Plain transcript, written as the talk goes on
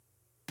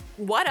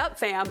What up,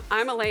 fam?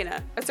 I'm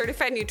Elena, a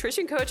certified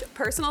nutrition coach,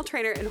 personal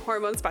trainer, and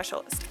hormone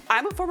specialist.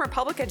 I'm a former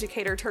public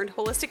educator turned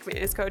holistic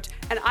fitness coach,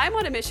 and I'm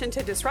on a mission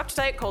to disrupt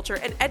diet culture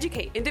and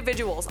educate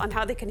individuals on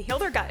how they can heal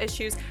their gut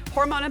issues,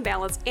 hormone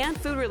imbalance, and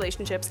food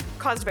relationships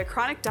caused by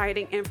chronic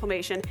dieting,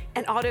 inflammation,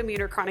 and autoimmune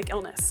or chronic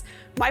illness.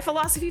 My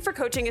philosophy for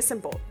coaching is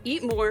simple: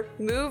 eat more,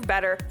 move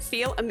better,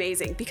 feel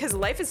amazing, because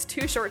life is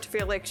too short to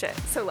feel like shit.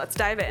 So let's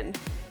dive in.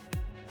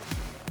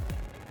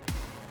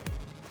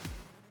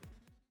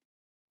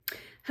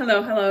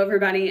 Hello,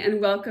 everybody,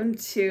 and welcome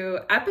to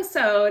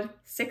episode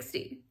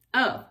 60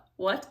 of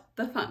What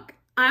the Funk.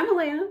 I'm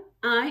Elena.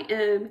 I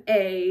am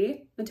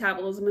a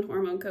metabolism and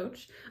hormone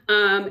coach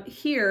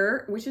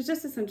here, which is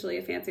just essentially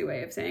a fancy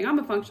way of saying I'm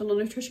a functional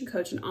nutrition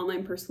coach and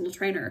online personal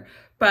trainer.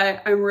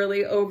 But I'm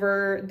really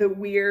over the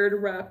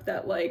weird rep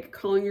that like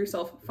calling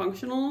yourself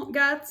functional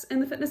gets in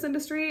the fitness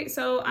industry.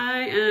 So I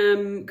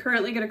am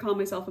currently going to call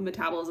myself a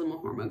metabolism and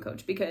hormone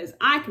coach because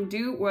I can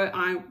do what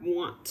I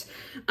want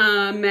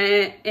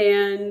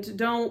and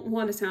don't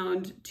want to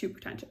sound too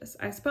pretentious,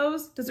 I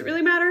suppose. Does it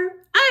really matter?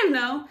 I don't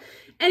know.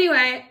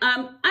 Anyway,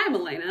 I'm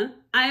Elena.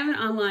 I am an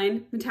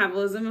online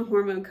metabolism and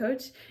hormone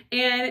coach,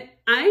 and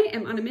I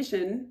am on a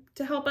mission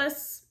to help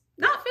us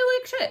not feel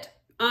like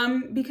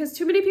shit. Because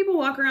too many people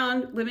walk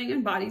around living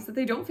in bodies that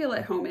they don't feel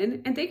at home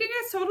in and thinking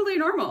it's totally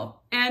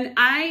normal. And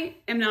I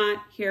am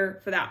not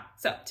here for that.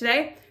 So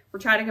today we're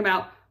chatting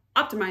about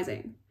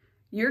optimizing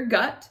your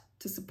gut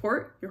to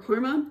support your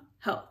hormone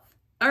health.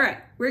 All right,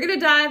 we're gonna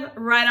dive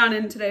right on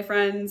in today,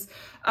 friends.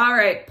 All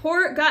right,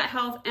 poor gut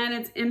health and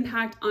its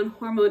impact on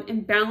hormone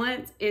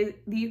imbalance is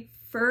the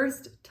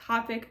first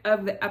topic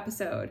of the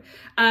episode.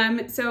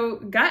 So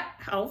gut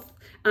health,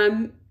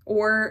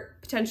 or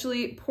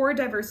potentially poor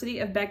diversity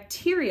of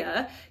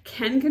bacteria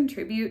can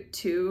contribute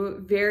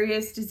to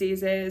various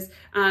diseases,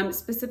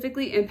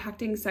 specifically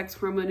impacting sex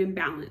hormone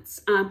imbalance.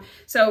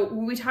 So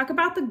when we talk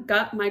about the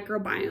gut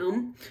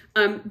microbiome,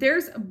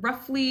 there's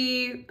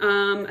roughly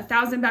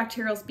 1,000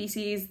 bacterial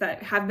species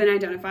that have been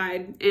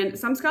identified, and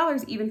some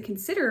scholars even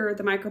consider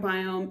the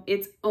microbiome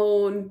its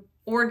own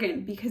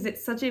organ because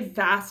it's such a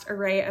vast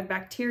array of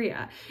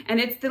bacteria, and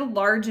it's the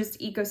largest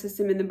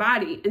ecosystem in the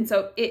body, and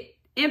so it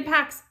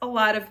impacts a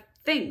lot of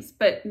things,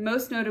 but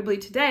most notably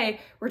today,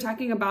 we're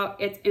talking about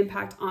its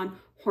impact on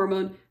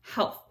hormone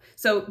health.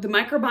 So the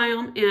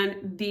microbiome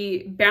and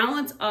the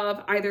balance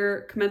of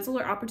either commensal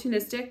or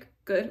opportunistic,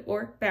 good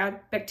or bad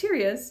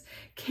bacterias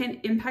can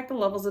impact the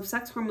levels of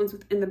sex hormones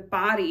within the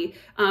body,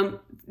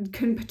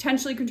 can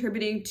potentially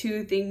contributing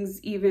to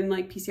things even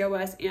like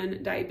PCOS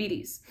and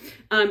diabetes.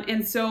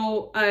 And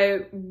so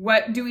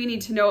what do we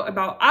need to know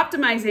about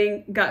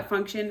optimizing gut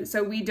function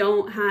so we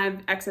don't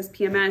have excess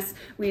PMS,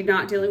 we're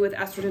not dealing with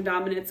estrogen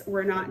dominance,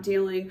 we're not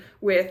dealing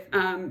with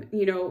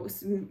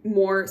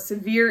more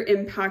severe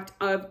impact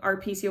of our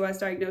PCOS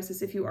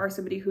diagnosis if you are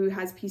somebody who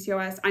has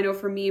PCOS. I know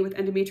for me with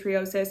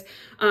endometriosis,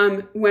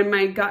 when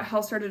my gut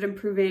health started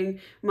improving,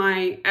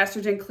 my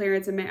estrogen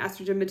clearance and my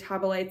estrogen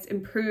metabolites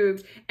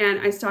improved, and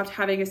I stopped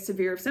having a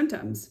severe of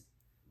symptoms.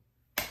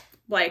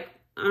 Like,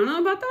 I don't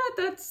know about that.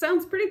 That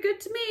sounds pretty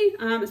good to me,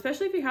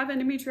 especially if you have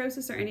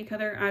endometriosis or any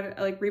other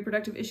like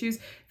reproductive issues.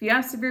 If you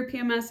have severe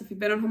PMS, if you've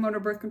been on hormone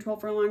or birth control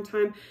for a long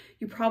time,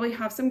 you probably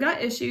have some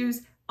gut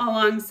issues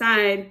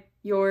alongside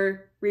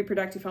your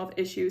reproductive health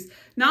issues.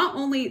 Not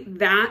only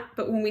that,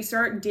 but when we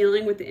start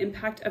dealing with the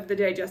impact of the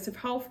digestive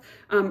health,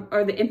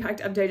 or the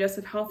impact of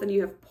digestive health, and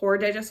you have poor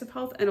digestive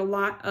health and a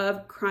lot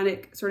of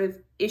chronic sort of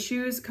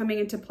issues coming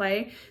into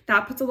play,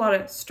 that puts a lot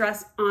of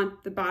stress on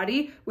the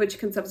body, which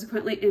can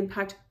subsequently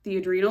impact the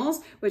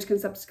adrenals, which can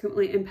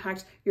subsequently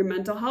impact your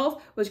mental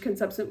health, which can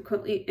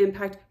subsequently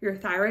impact your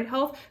thyroid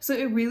health. So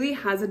it really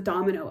has a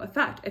domino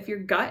effect. If your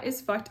gut is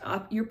fucked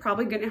up, you're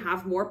probably going to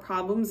have more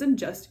problems than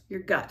just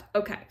your gut.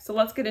 Okay, so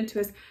let's get into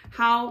this.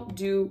 How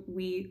do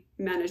we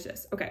manage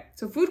this? Okay,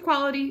 so food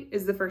quality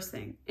is the first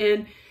thing.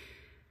 And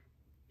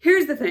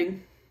here's the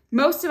thing.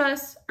 Most of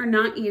us are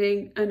not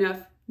eating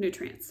enough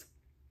nutrients.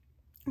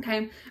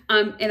 Okay,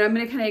 and I'm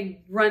going to kind of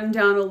run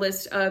down a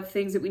list of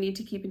things that we need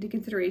to keep into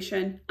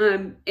consideration.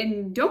 And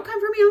don't come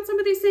for me on some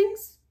of these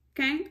things.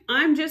 Okay,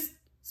 I'm just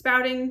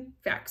spouting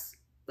facts,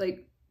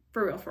 like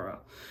for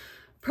real.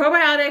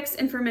 Probiotics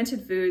and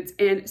fermented foods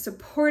and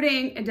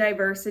supporting a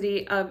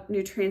diversity of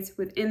nutrients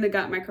within the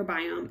gut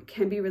microbiome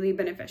can be really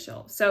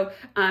beneficial. So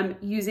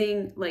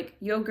using like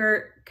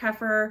yogurt,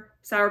 kefir,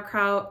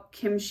 sauerkraut,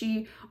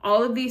 kimchi,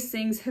 all of these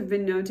things have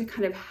been known to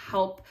kind of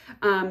help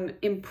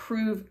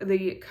improve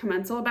the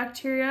commensal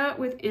bacteria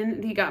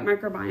within the gut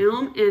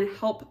microbiome and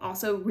help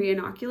also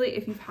re-inoculate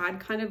if you've had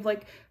kind of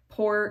like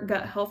poor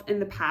gut health in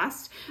the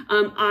past.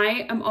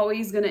 I am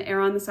always going to err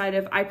on the side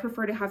of I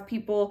prefer to have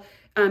people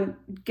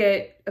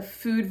get a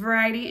food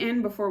variety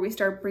in before we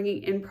start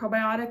bringing in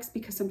probiotics,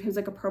 because sometimes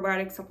like a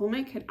probiotic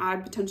supplement can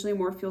add potentially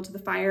more fuel to the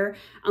fire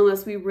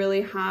unless we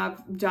really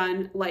have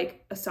done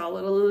like a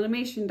solid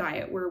elimination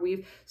diet where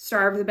we've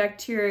starved the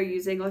bacteria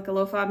using like a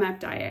low FODMAP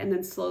diet and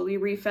then slowly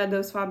refed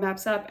those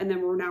FODMAPs up, and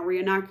then we're now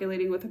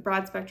re-inoculating with a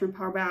broad spectrum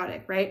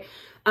probiotic, right?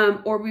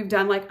 or we've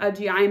done like a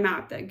GI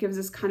map that gives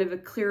us kind of a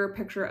clearer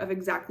picture of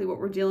exactly what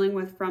we're dealing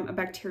with from a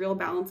bacterial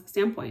balance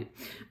standpoint.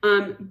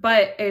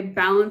 But a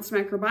balanced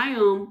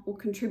microbiome will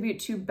contribute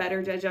to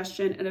better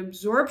digestion and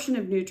absorption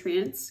of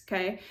nutrients,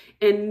 okay?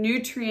 And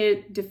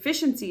nutrient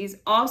deficiencies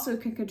also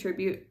can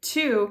contribute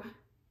to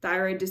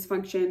thyroid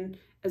dysfunction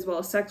as well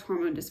as sex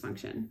hormone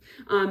dysfunction.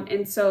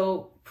 And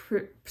so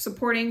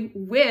supporting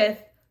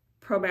with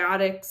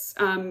probiotics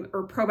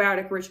or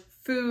probiotic rich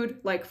food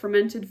like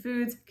fermented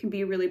foods can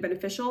be really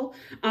beneficial.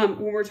 When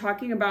we're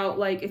talking about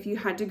like if you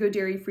had to go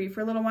dairy free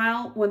for a little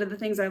while, one of the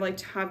things I like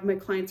to have my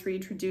clients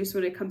reintroduce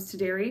when it comes to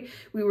dairy,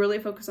 we really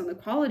focus on the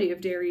quality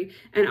of dairy.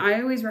 And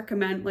I always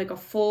recommend like a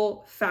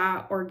full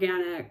fat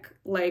organic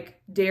like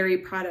dairy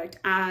product,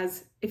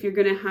 as if you're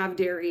going to have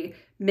dairy,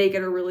 make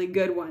it a really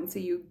good one so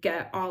you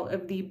get all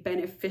the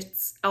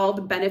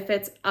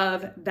benefits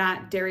of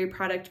that dairy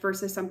product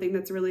versus something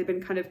that's really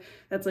been kind of,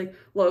 that's like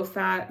low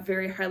fat,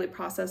 very highly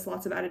processed,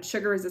 lots of added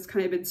sugars. It's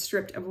kind of been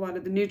stripped of a lot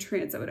of the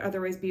nutrients that would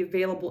otherwise be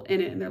available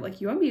in it. And they're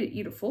like, you want me to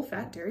eat a full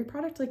fat dairy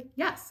product? Like,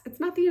 yes, it's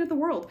not the end of the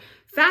world.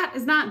 Fat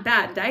is not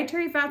bad.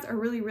 Dietary fats are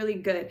really, really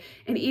good.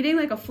 And eating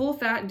like a full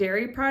fat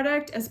dairy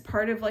product as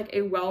part of like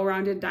a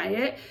well-rounded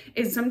diet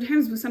is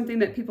sometimes something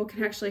that people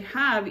can actually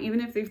have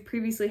even if they've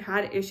previously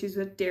had issues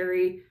with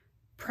dairy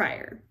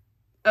prior.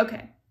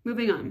 Okay,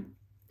 moving on.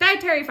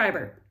 Dietary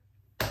fiber.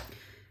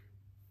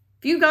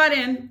 If you got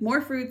in more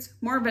fruits,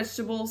 more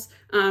vegetables,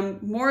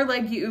 more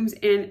legumes,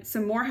 and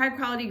some more high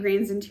quality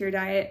grains into your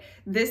diet,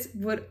 this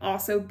would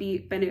also be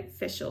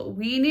beneficial.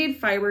 We need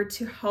fiber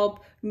to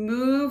help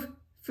move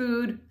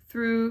food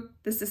through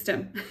the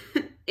system.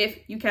 If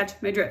you catch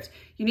my drift,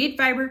 you need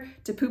fiber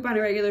to poop on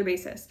a regular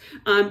basis.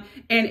 And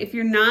if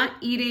you're not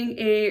eating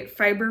a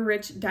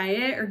fiber-rich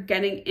diet or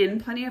getting in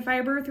plenty of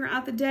fiber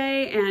throughout the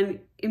day and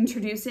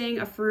introducing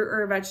a fruit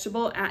or a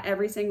vegetable at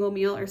every single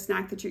meal or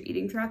snack that you're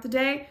eating throughout the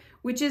day,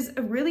 which is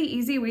a really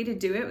easy way to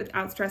do it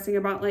without stressing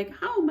about like,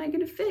 how am I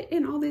going to fit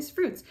in all these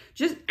fruits?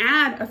 Just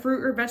add a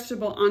fruit or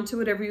vegetable onto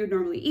whatever you would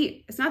normally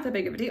eat. It's not that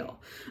big of a deal.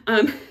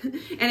 And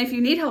if you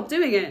need help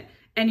doing it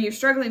and you're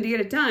struggling to get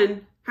it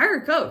done, hire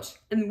a coach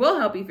and we'll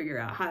help you figure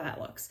out how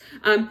that looks.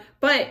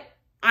 But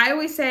I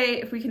always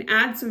say if we can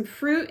add some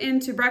fruit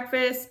into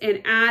breakfast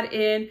and add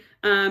in,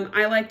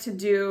 I like to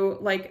do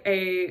like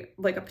a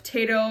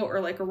potato or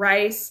like a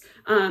rice,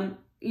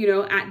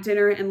 at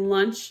dinner and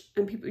lunch.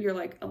 And people, you're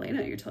like,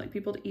 Elena, you're telling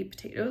people to eat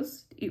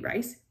potatoes, to eat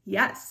rice?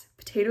 Yes,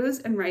 potatoes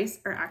and rice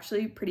are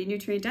actually pretty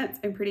nutrient dense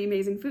and pretty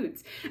amazing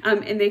foods.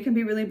 And they can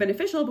be really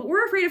beneficial, but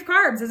we're afraid of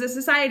carbs as a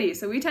society,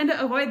 so we tend to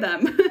avoid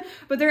them,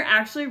 but they're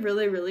actually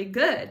really, really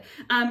good.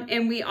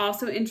 And we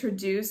also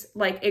introduce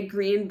like a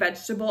green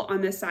vegetable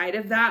on the side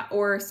of that,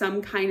 or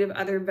some kind of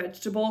other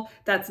vegetable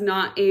that's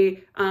not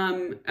a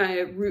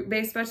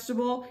root-based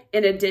vegetable,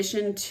 in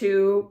addition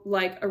to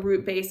like a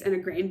root base and a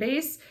grain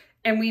base.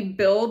 And we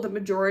build the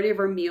majority of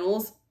our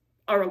meals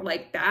are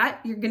like that.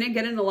 You're going to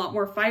get in a lot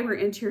more fiber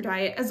into your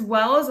diet, as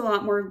well as a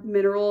lot more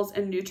minerals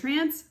and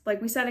nutrients.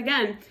 Like we said,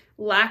 again,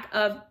 lack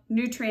of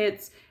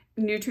nutrients,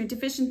 nutrient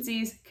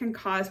deficiencies can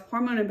cause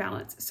hormone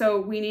imbalance. So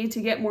we need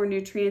to get more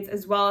nutrients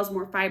as well as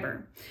more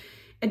fiber.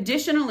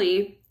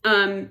 Additionally,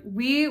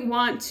 we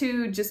want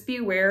to just be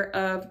aware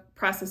of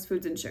processed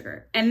foods and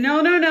sugar. And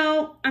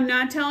no, I'm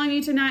not telling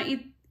you to not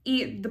eat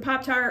the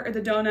Pop-Tart or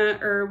the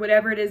donut or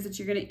whatever it is that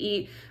you're going to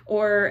eat,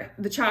 or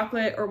the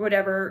chocolate or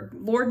whatever.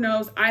 Lord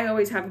knows I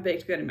always have a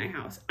baked good in my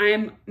house.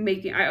 I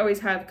always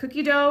have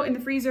cookie dough in the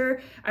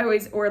freezer.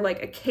 Or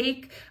like a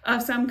cake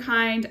of some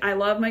kind. I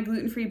love my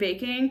gluten-free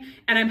baking,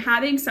 and I'm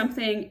having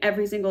something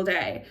every single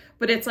day,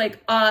 but it's like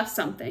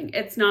something.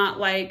 It's not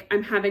like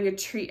I'm having a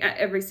treat at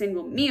every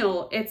single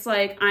meal. It's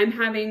like I'm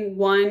having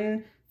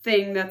one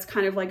thing that's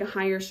kind of like a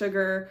higher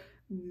sugar,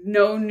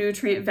 no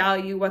nutrient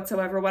value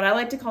whatsoever, what I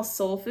like to call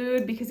soul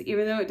food, because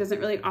even though it doesn't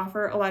really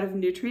offer a lot of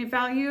nutrient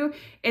value,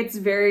 it's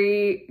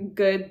very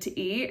good to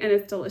eat and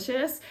it's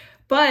delicious.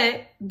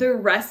 But the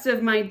rest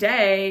of my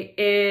day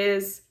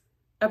is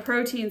a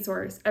protein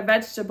source, a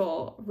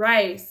vegetable,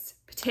 rice,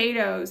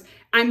 potatoes.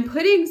 I'm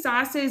putting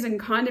sauces and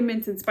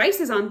condiments and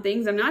spices on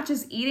things. I'm not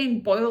just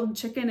eating boiled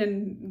chicken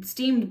and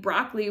steamed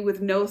broccoli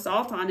with no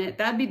salt on it.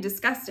 That'd be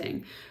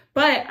disgusting.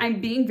 But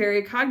I'm being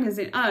very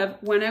cognizant of,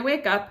 when I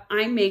wake up,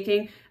 I'm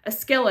making a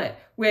skillet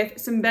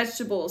with some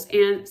vegetables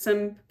and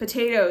some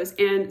potatoes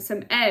and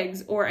some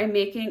eggs, or I'm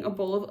making a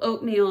bowl of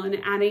oatmeal and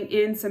adding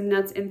in some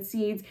nuts and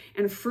seeds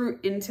and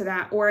fruit into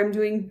that, or I'm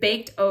doing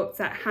baked oats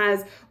that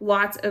has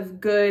lots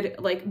of good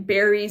like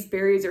berries.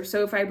 Berries are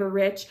so fiber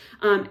rich,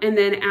 and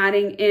then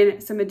adding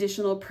in some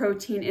additional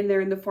protein in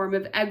there in the form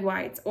of egg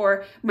whites,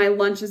 or my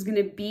lunch is going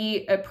to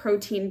be a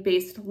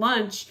protein-based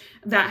lunch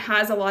that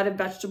has a lot of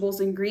vegetables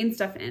and green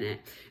stuff in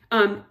it.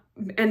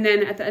 And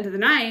then at the end of the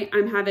night,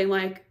 I'm having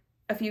like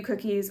a few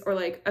cookies or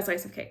like a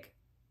slice of cake.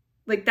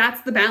 Like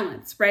that's the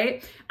balance,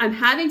 right? I'm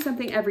having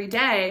something every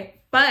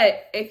day,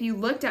 but if you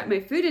looked at my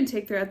food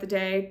intake throughout the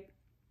day,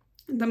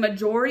 the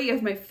majority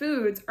of my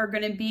foods are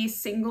going to be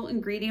single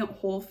ingredient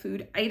whole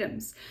food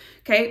items.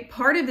 Okay.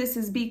 Part of this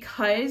is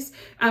because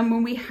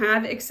when we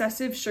have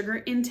excessive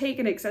sugar intake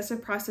and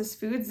excessive processed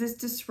foods, this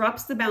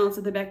disrupts the balance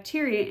of the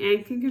bacteria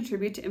and can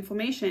contribute to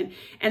inflammation.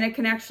 And it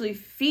can actually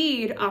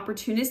feed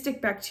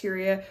opportunistic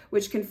bacteria,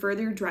 which can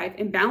further drive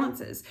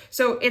imbalances.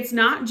 So it's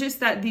not just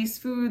that these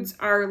foods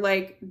are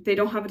like, they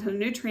don't have a ton of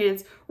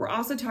nutrients. We're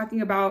also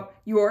talking about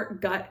your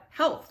gut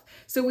health.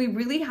 So we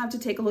really have to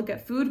take a look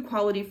at food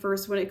quality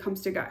first when it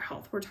comes to gut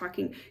health. We're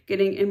talking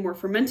getting in more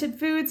fermented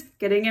foods,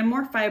 getting in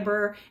more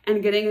fiber,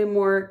 and getting in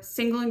more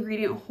single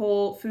ingredient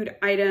whole food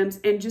items,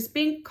 and just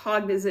being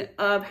cognizant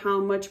of how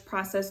much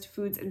processed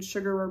foods and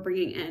sugar we're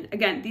bringing in.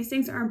 Again, these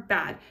things aren't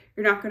bad.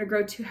 You're not going to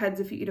grow two heads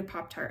if you eat a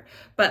Pop-Tart,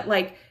 but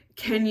like,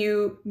 can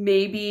you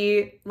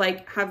maybe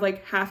like have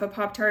like half a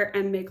Pop-Tart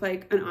and make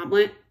like an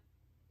omelet?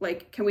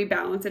 Like, can we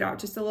balance it out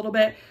just a little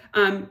bit?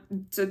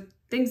 So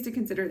things to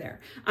consider there.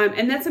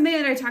 And that's something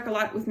that I talk a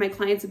lot with my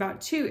clients about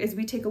too, is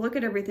we take a look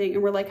at everything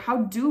and we're like,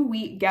 how do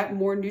we get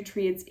more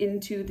nutrients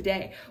into the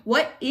day?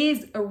 What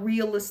is a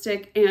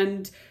realistic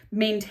and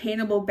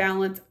maintainable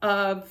balance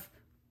of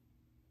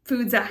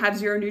foods that have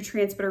zero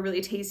nutrients but are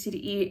really tasty to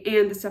eat,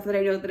 and the stuff that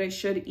I know that I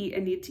should eat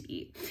and need to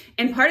eat?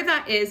 And part of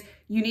that is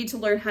you need to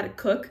learn how to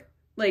cook.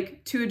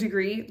 Like, to a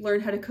degree,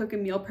 learn how to cook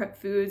and meal prep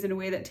foods in a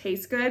way that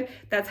tastes good.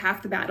 That's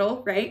half the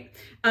battle, right?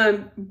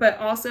 But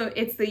also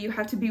it's that you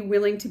have to be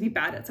willing to be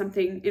bad at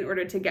something in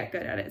order to get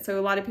good at it. So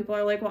a lot of people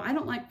are like, well, I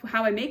don't like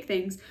how I make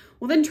things.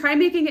 Well, then try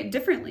making it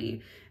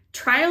differently.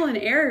 Trial and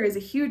error is a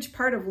huge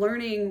part of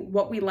learning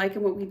what we like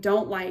and what we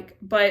don't like.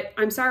 But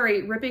I'm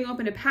sorry, ripping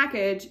open a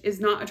package is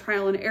not a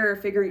trial and error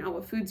figuring out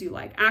what foods you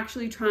like.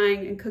 Actually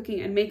trying and cooking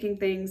and making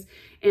things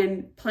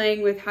and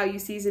playing with how you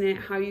season it,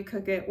 how you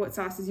cook it, what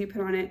sauces you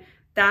put on it,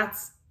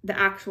 that's the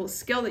actual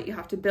skill that you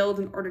have to build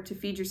in order to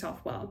feed yourself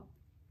well.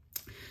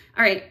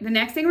 All right, the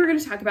next thing we're going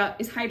to talk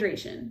about is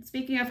hydration.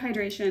 Speaking of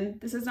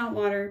hydration, this is not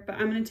water, but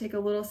I'm going to take a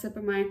little sip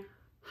of my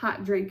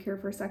hot drink here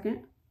for a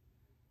second.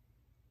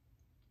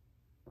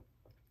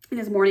 It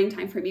is morning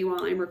time for me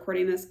while I'm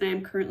recording this, and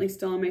I'm currently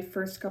still on my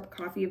first cup of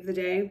coffee of the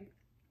day.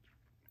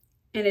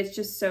 And it's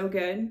just so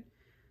good.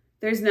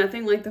 There's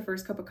nothing like the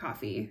first cup of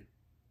coffee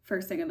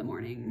first thing in the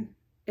morning.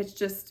 It's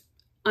just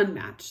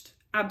unmatched,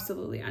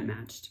 absolutely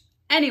unmatched.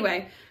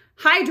 Anyway,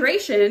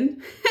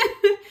 hydration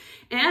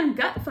and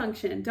gut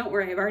function. Don't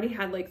worry, I've already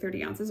had like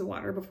 30 ounces of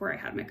water before I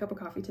had my cup of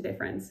coffee today,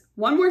 friends.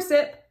 One more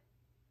sip.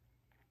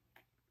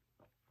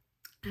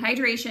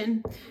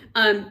 Hydration,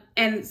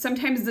 and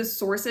sometimes the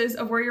sources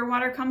of where your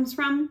water comes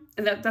from,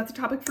 and that's a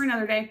topic for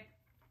another day,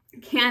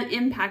 can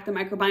impact the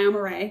microbiome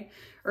array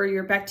or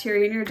your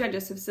bacteria in your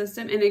digestive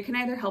system, and it can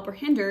either help or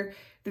hinder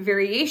the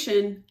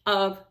variation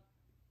of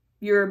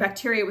your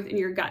bacteria within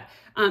your gut.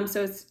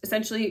 So it's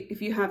essentially,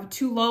 if you have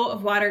too low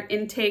of water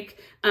intake,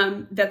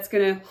 that's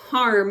going to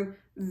harm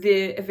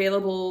the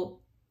available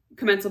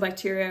commensal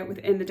bacteria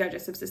within the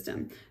digestive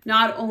system.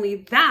 Not only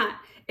that,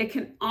 it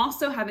can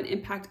also have an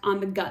impact on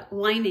the gut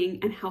lining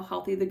and how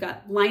healthy the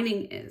gut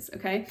lining is,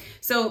 okay?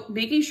 So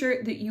making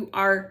sure that you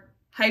are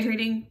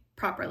hydrating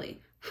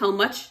properly. How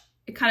much?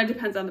 It kind of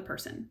depends on the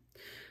person.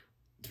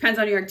 Depends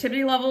on your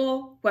activity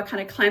level, what kind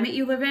of climate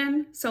you live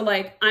in. So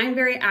like, I'm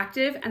very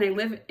active and I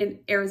live in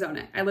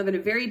Arizona. I live in a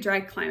very dry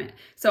climate.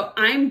 So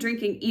I'm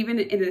drinking,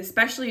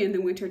 especially in the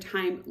winter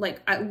time,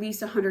 like at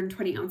least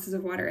 120 ounces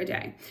of water a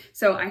day.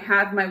 So I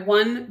have my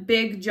one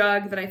big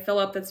jug that I fill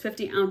up that's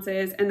 50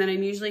 ounces. And then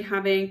I'm usually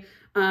having,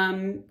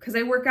 because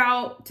I work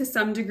out to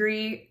some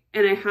degree,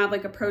 and I have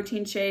like a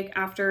protein shake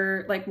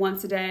after like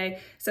once a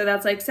day. So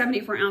that's like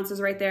 74 ounces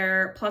right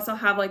there. Plus I'll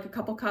have like a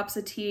couple cups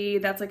of tea.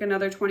 That's like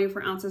another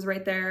 24 ounces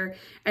right there.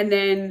 And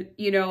then,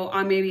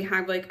 I'll maybe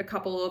have like a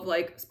couple of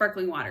like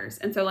sparkling waters.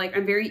 And so like,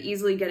 I'm very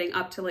easily getting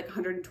up to like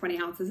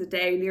 120 ounces a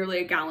day, nearly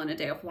a gallon a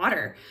day of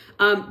water.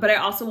 But I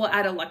also will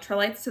add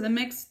electrolytes to the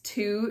mix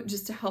too,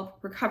 just to help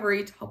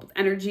recovery, to help with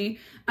energy,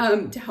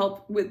 to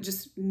help with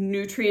just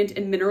nutrient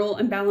and mineral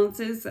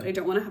imbalances that I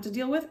don't want to have to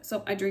deal with.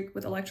 So I drink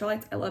with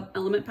electrolytes. I love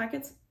element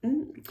packets.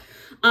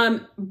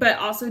 But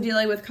also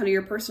dealing with kind of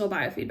your personal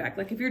biofeedback.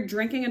 Like if you're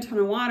drinking a ton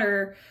of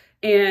water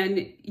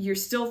and you're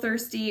still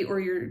thirsty or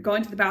you're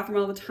going to the bathroom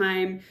all the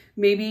time,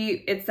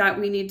 maybe it's that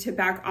we need to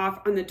back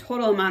off on the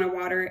total amount of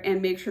water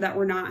and make sure that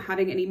we're not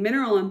having any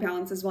mineral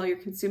imbalances while you're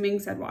consuming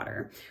said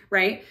water,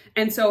 right?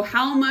 And so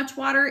how much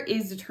water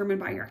is determined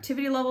by your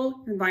activity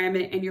level, your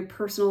environment, and your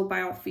personal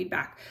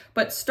biofeedback.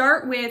 But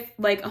start with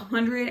like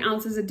 100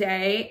 ounces a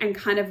day and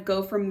kind of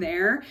go from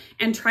there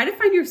and try to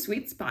find your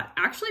sweet spot.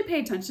 Actually pay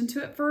attention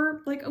to it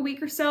for like a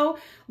week or so.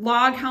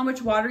 Log how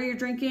much water you're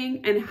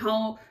drinking and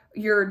how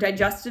your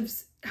digestive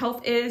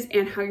health is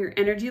and how your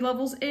energy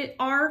levels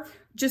are,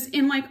 just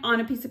in like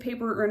on a piece of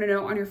paper or in a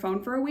note on your phone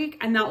for a week.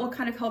 And that will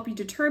kind of help you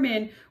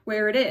determine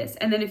where it is.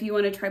 And then if you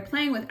want to try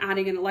playing with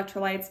adding in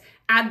electrolytes,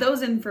 add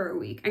those in for a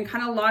week and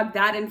kind of log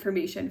that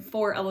information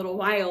for a little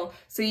while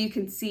so you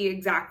can see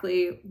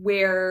exactly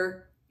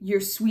where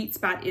your sweet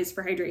spot is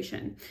for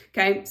hydration.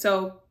 Okay.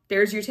 So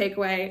there's your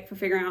takeaway for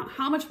figuring out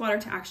how much water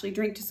to actually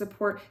drink to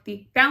support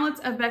the balance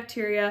of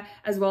bacteria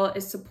as well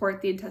as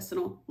support the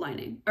intestinal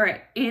lining. All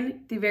right, and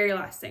the very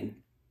last thing,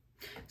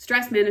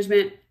 stress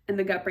management and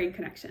the gut-brain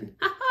connection.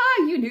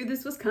 Haha, you knew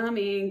this was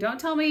coming. Don't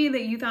tell me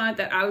that you thought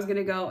that I was going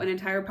to go an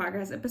entire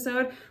podcast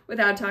episode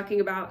without talking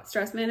about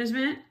stress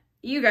management.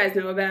 You guys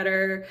know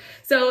better.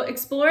 So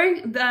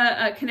exploring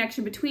the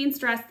connection between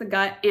stress, the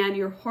gut, and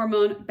your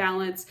hormone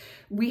balance,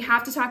 we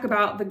have to talk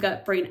about the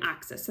gut-brain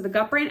axis. So the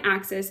gut-brain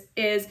axis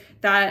is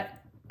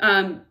that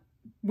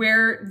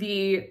where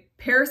the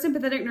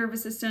parasympathetic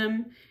nervous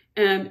system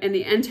and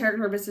the enteric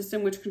nervous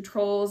system, which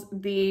controls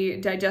the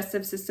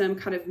digestive system,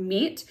 kind of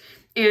meet.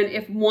 And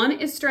if one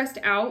is stressed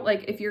out,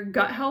 like if your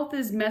gut health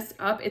is messed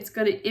up, it's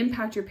going to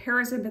impact your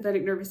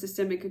parasympathetic nervous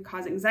system. It could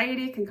cause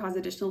anxiety, it can cause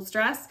additional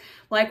stress.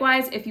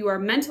 Likewise, if you are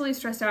mentally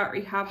stressed out or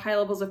you have high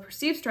levels of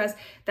perceived stress,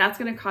 that's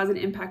going to cause an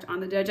impact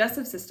on the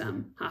digestive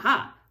system.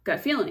 Haha, gut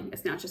feeling.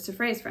 It's not just a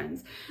phrase,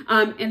 friends.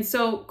 And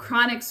so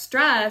chronic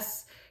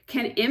stress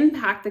can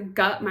impact the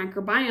gut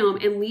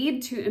microbiome and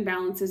lead to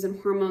imbalances in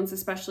hormones,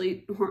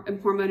 especially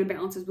hormone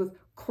imbalances with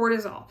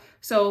cortisol.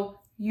 So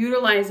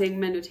utilizing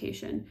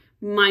meditation,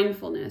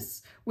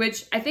 mindfulness,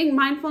 which I think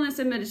mindfulness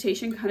and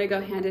meditation kind of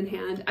go hand in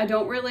hand. I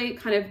don't really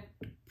kind of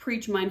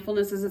preach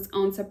mindfulness as its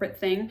own separate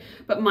thing,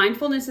 but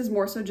mindfulness is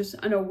more so just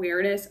an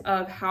awareness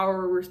of how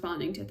we're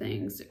responding to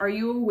things. Are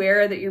you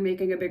aware that you're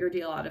making a bigger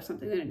deal out of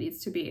something than it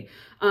needs to be?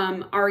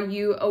 Are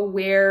you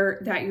aware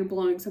that you're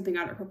blowing something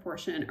out of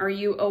proportion? Are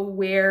you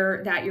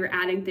aware that you're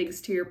adding things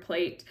to your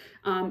plate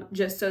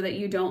just so that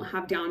you don't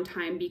have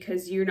downtime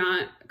because you're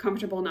not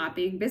comfortable not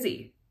being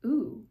busy?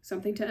 Ooh,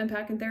 something to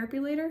unpack in therapy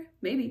later?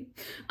 Maybe.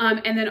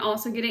 And then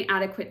also getting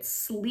adequate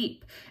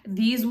sleep.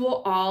 These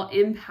will all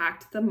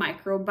impact the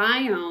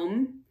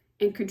microbiome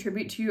and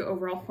contribute to your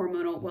overall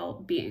hormonal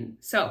well-being.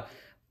 So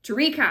to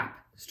recap,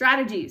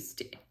 strategies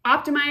to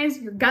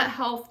optimize your gut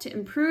health, to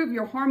improve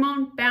your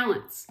hormone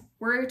balance.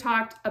 We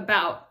talked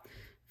about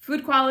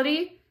food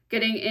quality,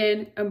 getting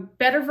in a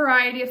better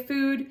variety of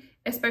food,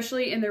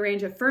 especially in the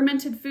range of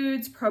fermented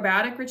foods,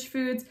 probiotic-rich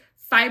foods,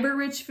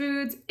 fiber-rich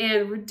foods,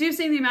 and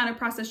reducing the amount of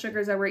processed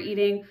sugars that we're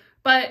eating,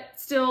 but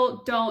still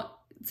don't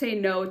say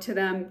no to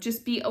them.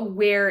 Just be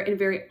aware and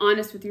very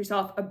honest with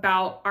yourself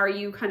about, are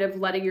you kind of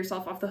letting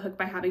yourself off the hook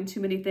by having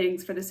too many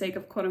things for the sake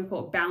of quote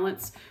unquote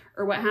balance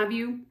or what have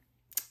you?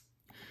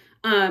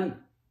 And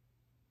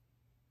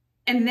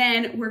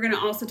then we're going to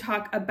also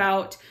talk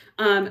about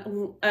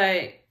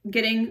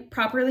getting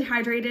properly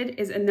hydrated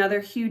is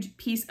another huge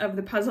piece of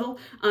the puzzle.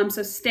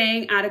 So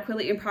staying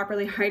adequately and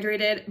properly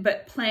hydrated,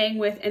 but playing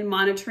with and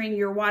monitoring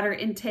your water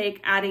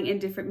intake, adding in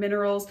different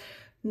minerals,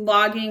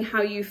 logging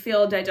how you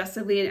feel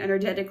digestively and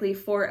energetically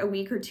for a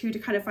week or two to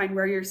kind of find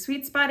where your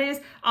sweet spot is.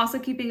 Also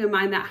keeping in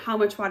mind that how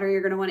much water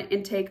you're going to want to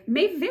intake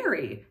may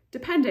vary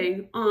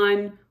depending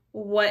on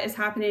what is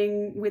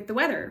happening with the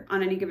weather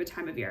on any given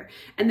time of year.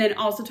 And then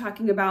also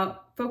talking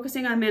about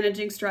focusing on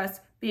managing stress,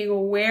 being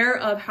aware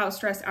of how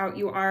stressed out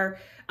you are,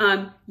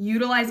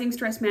 utilizing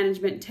stress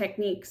management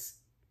techniques,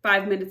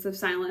 5 minutes of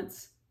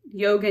silence,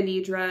 yoga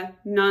nidra,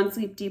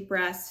 non-sleep deep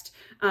rest,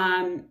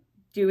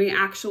 doing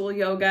actual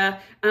yoga,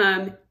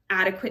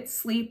 adequate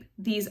sleep.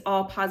 These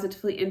all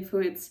positively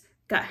influence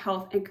gut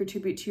health and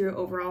contribute to your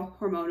overall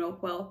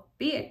hormonal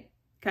well-being.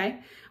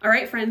 Okay. All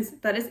right, friends,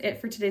 that is it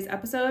for today's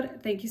episode.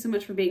 Thank you so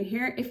much for being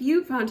here. If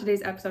you found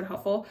today's episode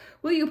helpful,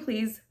 will you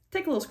please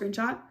take a little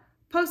screenshot,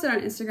 post it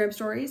on Instagram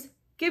stories,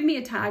 give me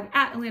a tag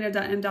at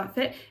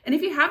elena.m.fit. And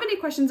if you have any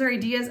questions or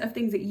ideas of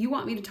things that you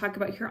want me to talk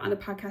about here on the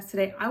podcast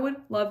today, I would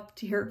love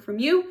to hear from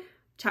you.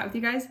 Chat with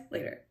you guys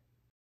later.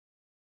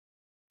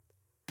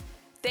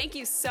 Thank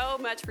you so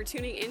much for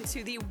tuning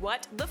into the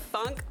What the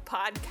Funk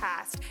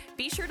podcast.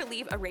 Be sure to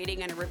leave a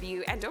rating and a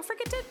review, and don't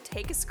forget to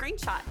take a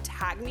screenshot.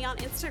 Tag me on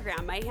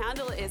Instagram. My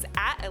handle is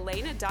at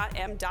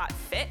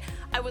elena.m.fit.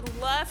 I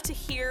would love to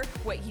hear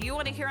what you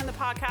want to hear on the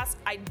podcast.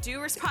 I do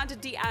respond to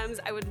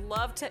DMs. I would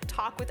love to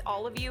talk with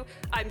all of you.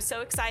 I'm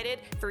so excited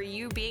for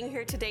you being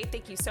here today.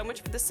 Thank you so much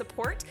for the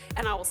support,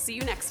 and I will see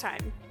you next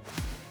time.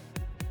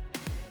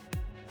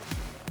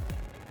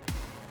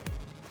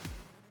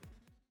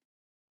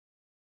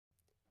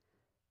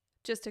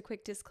 Just a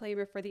quick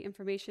disclaimer for the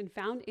information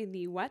found in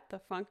the What the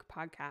Funk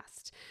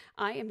podcast.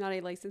 I am not a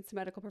licensed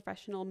medical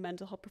professional,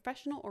 mental health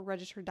professional, or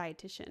registered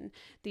dietitian.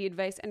 The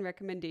advice and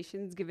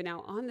recommendations given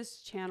out on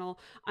this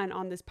channel and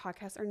on this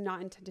podcast are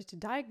not intended to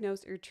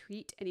diagnose or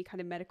treat any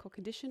kind of medical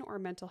condition or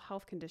mental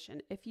health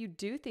condition. If you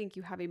do think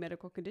you have a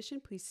medical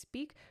condition, please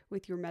speak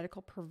with your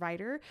medical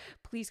provider.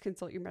 Please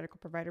consult your medical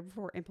provider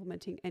before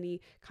implementing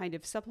any kind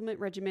of supplement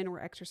regimen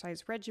or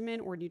exercise regimen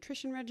or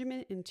nutrition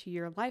regimen into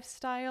your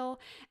lifestyle,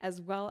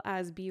 as well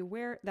as be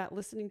aware that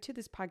listening to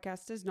this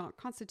podcast does not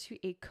constitute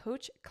a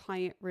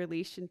coach-client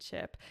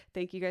relationship.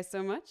 Thank you guys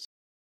so much.